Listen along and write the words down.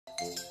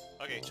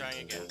Okay, trying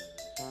again.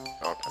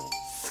 Okay.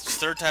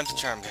 Third time's a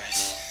charm,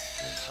 guys.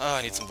 Oh,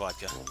 I need some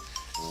vodka.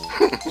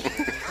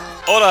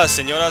 Hola,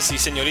 señoras y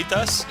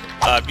señoritas.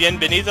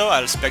 Bienvenido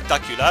al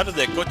espectacular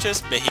de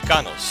coches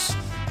mexicanos.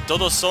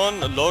 Todos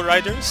son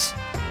lowriders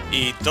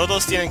y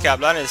todos tienen que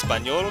hablar en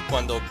español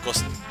cuando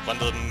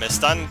me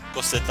están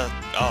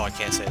oh, I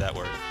can't say that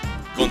word.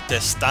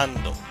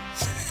 Contestando.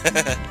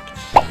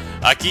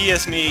 Aquí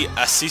es mi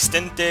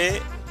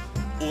asistente,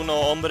 uno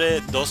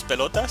hombre, dos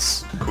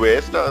pelotas. Que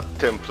está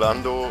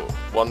templando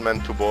One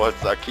Man Two Balls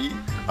aquí.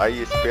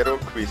 Ahí espero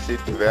que se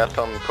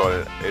diviertan con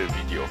el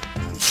video.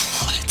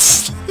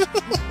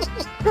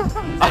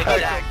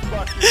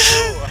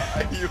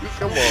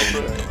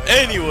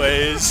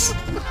 Anyways,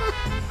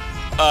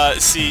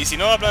 si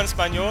no hablan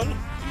español,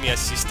 mi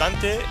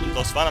asistente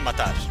los van a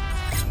matar.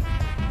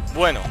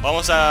 Bueno,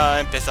 vamos a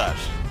empezar.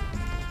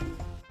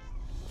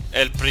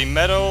 El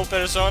primero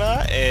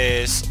persona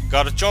es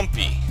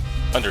Garchompi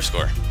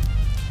 _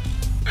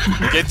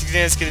 ¿Qué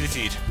tienes que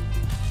decir?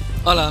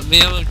 Hola, me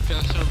llamo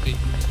Shadowplay.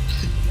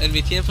 En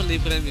mi tiempo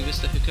libre me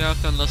gusta jugar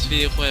con los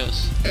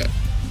videojuegos.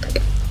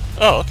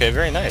 Oh, okay,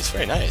 very nice,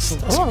 very nice.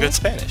 That's some good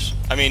Spanish.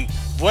 I mean,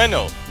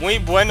 bueno, muy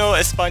bueno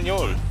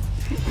español.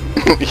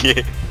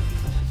 Yeah.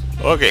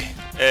 Okay,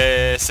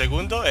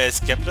 segundo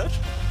es Kepler.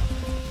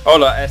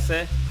 Hola,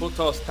 ese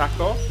putos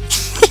taco.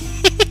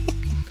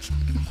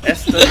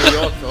 Este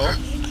idioto.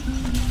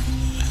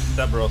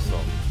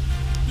 Sabroso.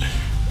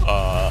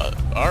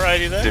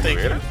 Alrighty then, ¿De thank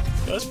you. veras?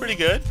 That's pretty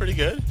good, pretty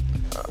good.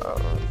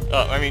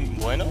 I mean,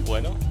 bueno.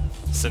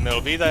 Se me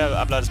olvida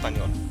hablar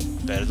español.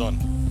 Perdón.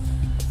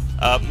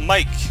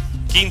 Mike,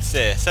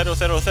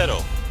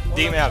 15000.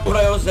 Dime algo.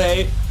 Hola,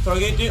 Jose.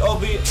 Spaghetti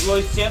Obi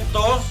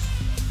 200.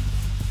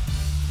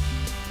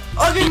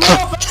 ¡Alguien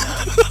no!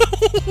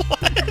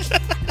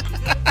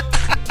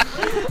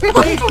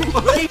 Wait!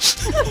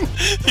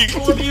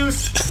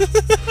 Abuse!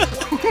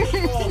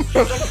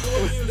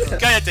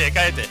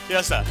 Cállate, ya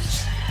está.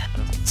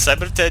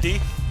 Cyber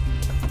Teddy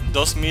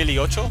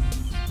 2008.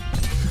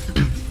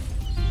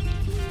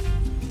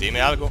 Dime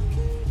algo.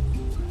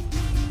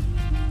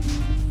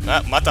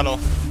 Mátalo.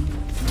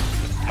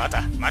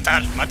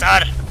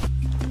 Matar.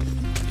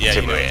 Yeah,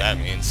 you know what that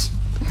means.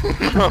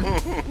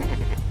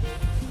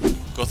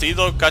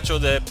 Cocido cacho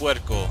de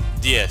puerco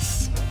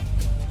 10.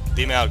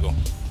 Dime algo.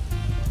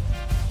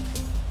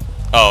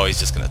 Oh, he's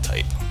just gonna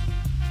type.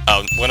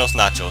 Oh, buenos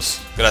nachos.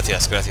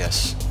 Gracias.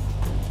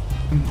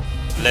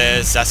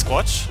 Les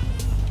Sasquatch.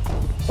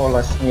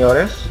 Hola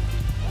señores,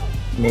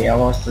 me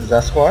llamo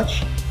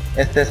Sasquatch.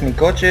 Este es mi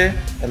coche,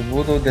 el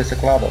voodoo de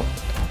teclado.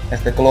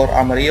 Es de color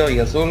amarillo y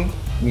azul,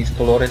 mis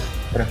colores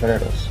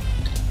preferidos.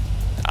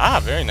 Ah,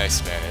 very nice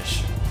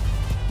Spanish.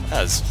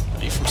 Are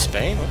you from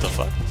Spain? What the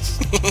fuck?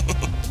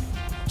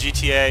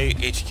 GTA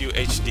HQ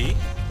HD.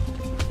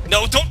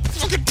 No, don't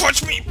fucking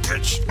punch me,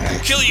 bitch! I'll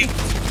kill you!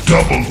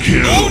 Double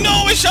kill! Oh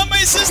no, I shot my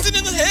assistant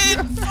in the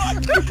head!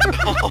 Fuck!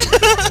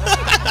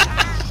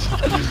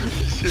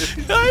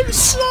 I'm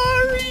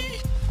sorry!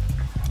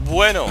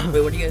 Bueno,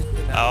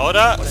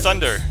 ahora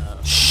Thunder.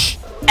 Shh!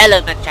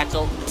 Hello,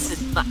 Manchato. This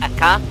is my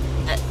car.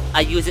 I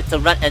use it to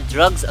run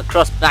drugs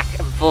back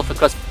and forth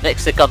across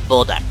Mexican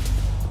border.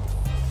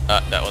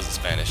 That wasn't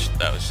Spanish.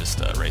 That was just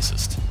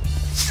racist.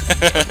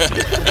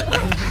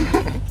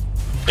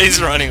 He's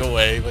running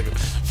away. Like,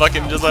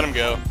 fucking just let him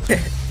go.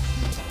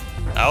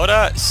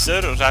 Ahora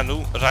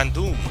Sorohanro.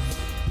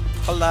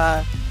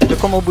 Hola, yo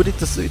como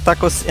burritos y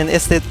tacos en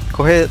este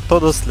coge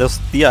todos los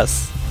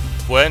días.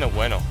 Bueno.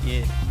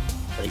 Yeah.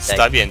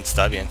 Está bien.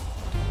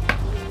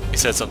 He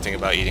said something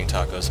about eating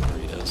tacos and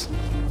burritos.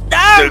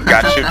 Still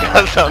got you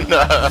guys on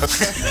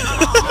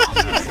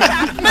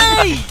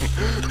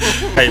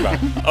Ahí va.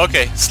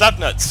 Okay,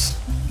 Slapnuts.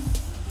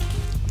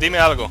 Dime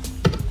algo.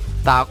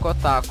 Taco.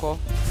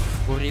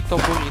 Burrito.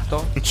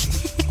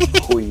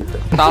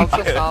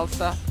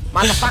 Salsa.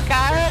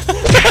 Motherfucker!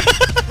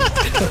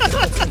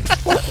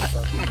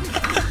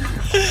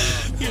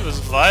 He was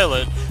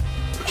violent.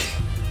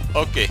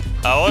 Okay,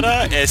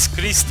 ahora es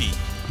Christy.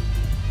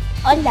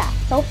 Hola,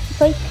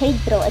 soy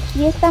Pedro.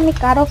 Aquí está mi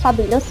carro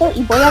fabuloso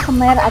y voy a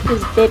comer a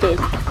tus bebés.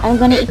 I'm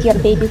gonna eat your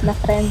babies, my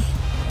friend.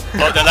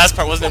 Oh, the last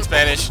part wasn't in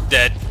Spanish.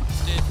 Dead.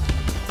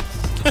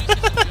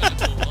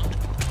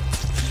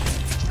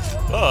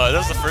 Oh, that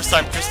was the first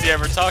time Christy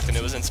ever talked and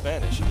it was in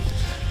Spanish.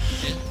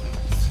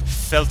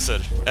 El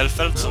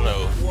Feltzero.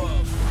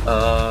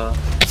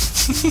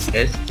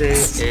 Este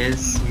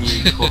es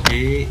mi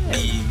coge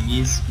y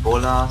mis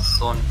bolas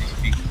son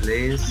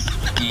picles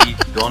y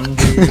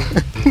donde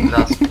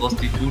las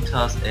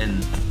prostitutas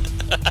en.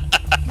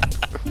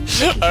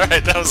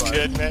 Alright, that was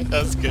good, man.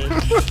 That was good.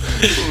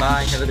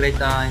 Bye, have a great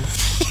time.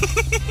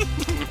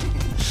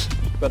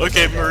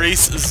 Okay,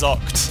 Maurice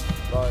Zocht.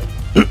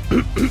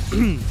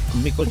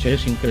 Mi coche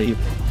es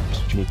increíble.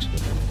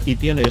 Y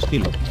tiene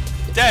estilo.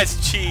 That's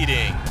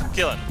cheating.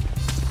 Kill him.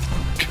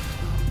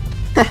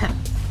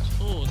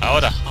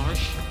 Ahora,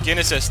 ¿quién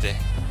es este?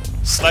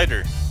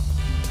 Slider.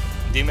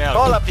 Dime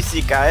algo. Hola,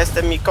 pisica.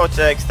 Este es mi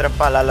coche extra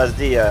para las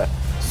días.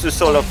 Su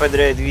solo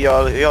Fedre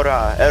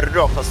llora, el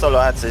rojo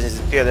solo hace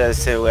pierde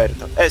ese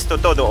huerto. Esto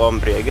todo,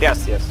 hombre,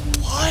 gracias.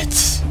 What?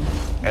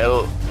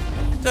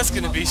 That's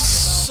gonna be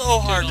so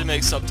hard to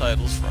make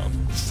subtitles from.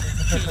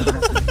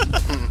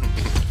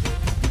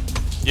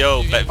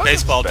 Yo,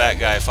 baseball bat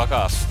guy, fuck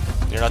off.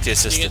 You're not the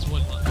assistant.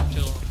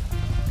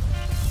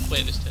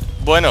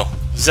 Bueno,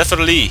 Zephyr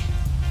Lee,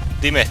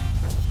 dime.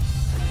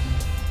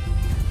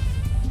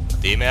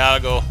 Dime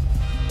algo.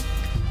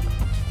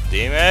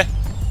 Dime.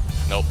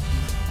 Nope.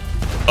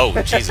 Oh,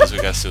 Jesus, we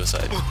got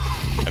suicide.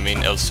 I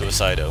mean, el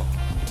suicido.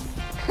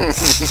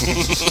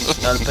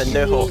 Al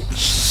pendejo.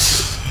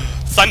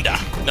 Thunder!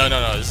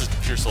 No, this is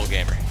Pure Soul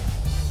Gamer.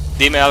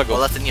 Dime algo.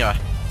 Hola, señor.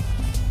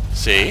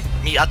 Sí?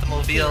 Mi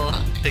automobile,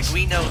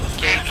 Piguino,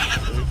 Gay,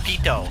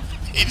 Pito.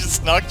 He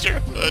just knocked your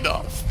hood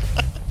off.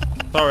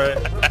 Sorry.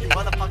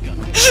 Motherfucker.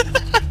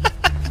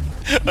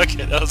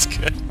 Okay, that was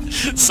good.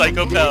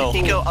 Psycho Pell.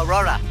 Pico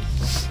Aurora.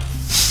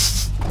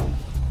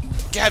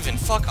 Gavin,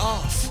 fuck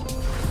off.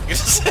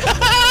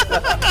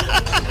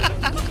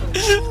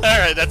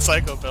 Alright, that's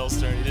Psycho Pell's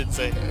turn. He didn't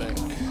say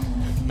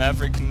anything.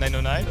 Maverick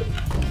 909.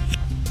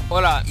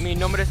 Hola, mi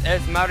nombre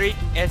es Maverick.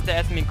 Este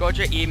es mi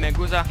coche y me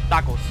gusta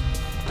tacos.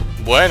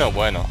 Bueno.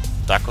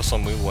 Tacos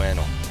son muy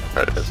buenos.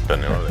 El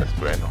español es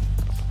bueno.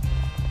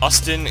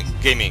 Austin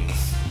Gaming.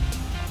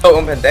 Soy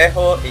un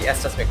pendejo y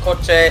este es mi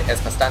coche,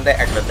 es bastante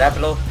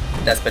agradable.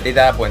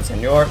 Despedida, buen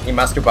señor y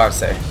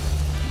masturbarse.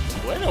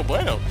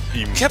 Bueno.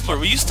 Kepler,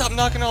 will you stop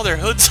knocking all their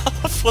hoods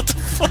off? What the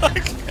fuck?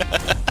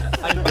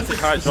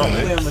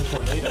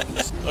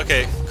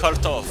 Okay,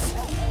 Kartov.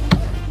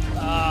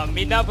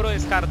 Mi nombre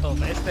es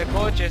Kartov. Este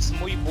coche es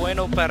muy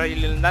bueno para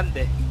el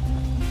andante.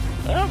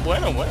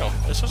 Bueno.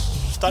 Eso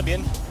está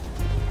bien.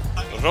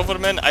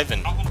 Roverman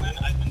Ivan.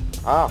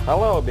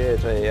 Hello,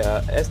 BJ.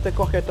 Este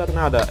coche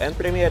tornado, en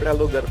primer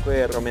lugar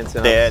quiero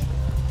mencionar.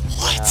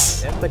 What?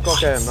 Este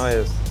coche no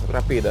es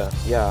rápido,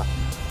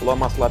 Lo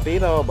más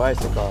rápido,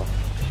 bicycle.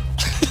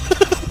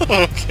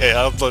 Okay,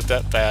 I'll let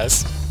that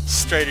pass.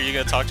 Straight, are you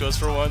gonna talk to us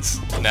for once?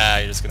 Nah,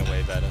 you're just gonna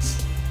wave at us.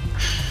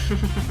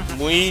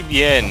 Muy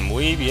bien.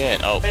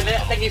 Oh. I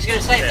think he's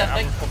gonna say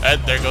something.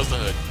 There goes the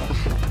hood.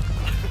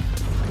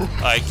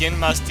 Alright, ¿quién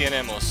más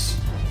tenemos?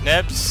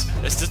 Nebs,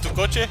 ¿este es tu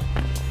coche?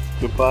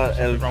 Chupa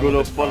el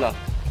culo pola.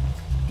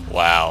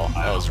 Wow,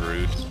 that was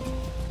rude.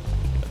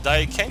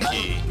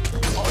 Daikenki.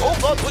 Oh,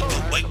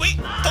 wait,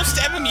 don't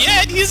stab him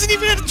yet! He hasn't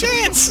even had a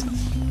chance!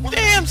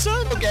 Damn,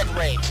 son! You'll get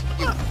raped,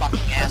 you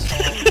fucking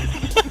asshole.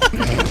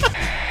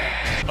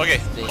 Okay,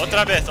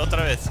 otra vez.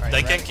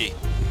 Daikenki.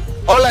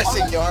 Hola,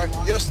 señor.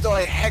 Yo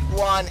soy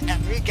Juan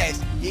Enriquez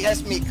y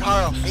es mi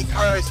carro. Mi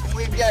carro es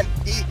muy bien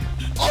y...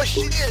 Oh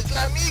shit,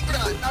 la migra.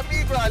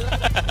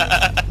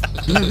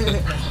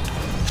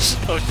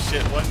 Oh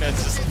shit, one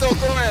man's just...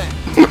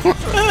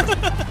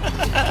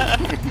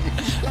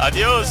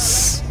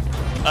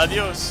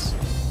 Adiós.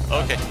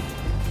 Okay.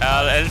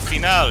 El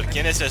final,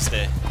 ¿quién es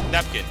este?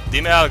 Napkin,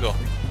 dime algo.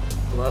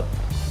 What?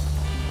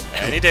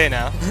 Any day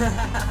now.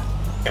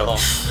 Hello.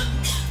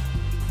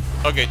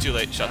 Okay, too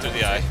late. Shot through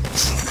the eye.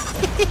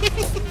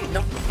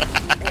 No.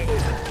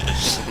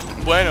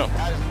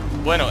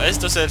 Bueno,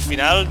 esto es el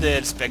final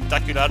del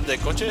espectacular de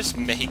coches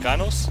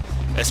mexicanos.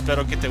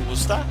 Espero que te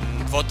gusta.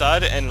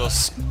 Votar en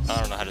los... I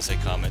don't know how to say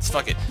comments.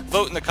 Fuck it.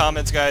 Vote in the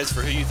comments, guys,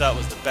 for who you thought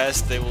was the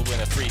best. They will win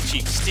a free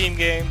cheap Steam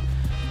game.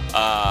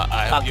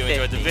 I hope you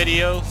enjoyed the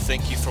video.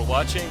 Thank you for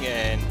watching,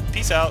 and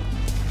peace out.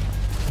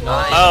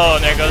 Nice. Oh,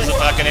 and there goes the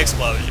fucking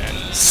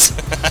explosions.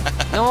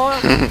 No,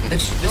 don't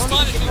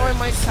destroy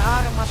my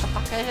car,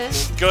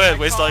 motherfucker. Go ahead,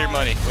 waste all your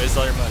money.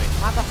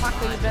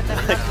 Motherfucker, you better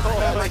not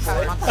destroy my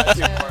car,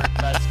 motherfucker.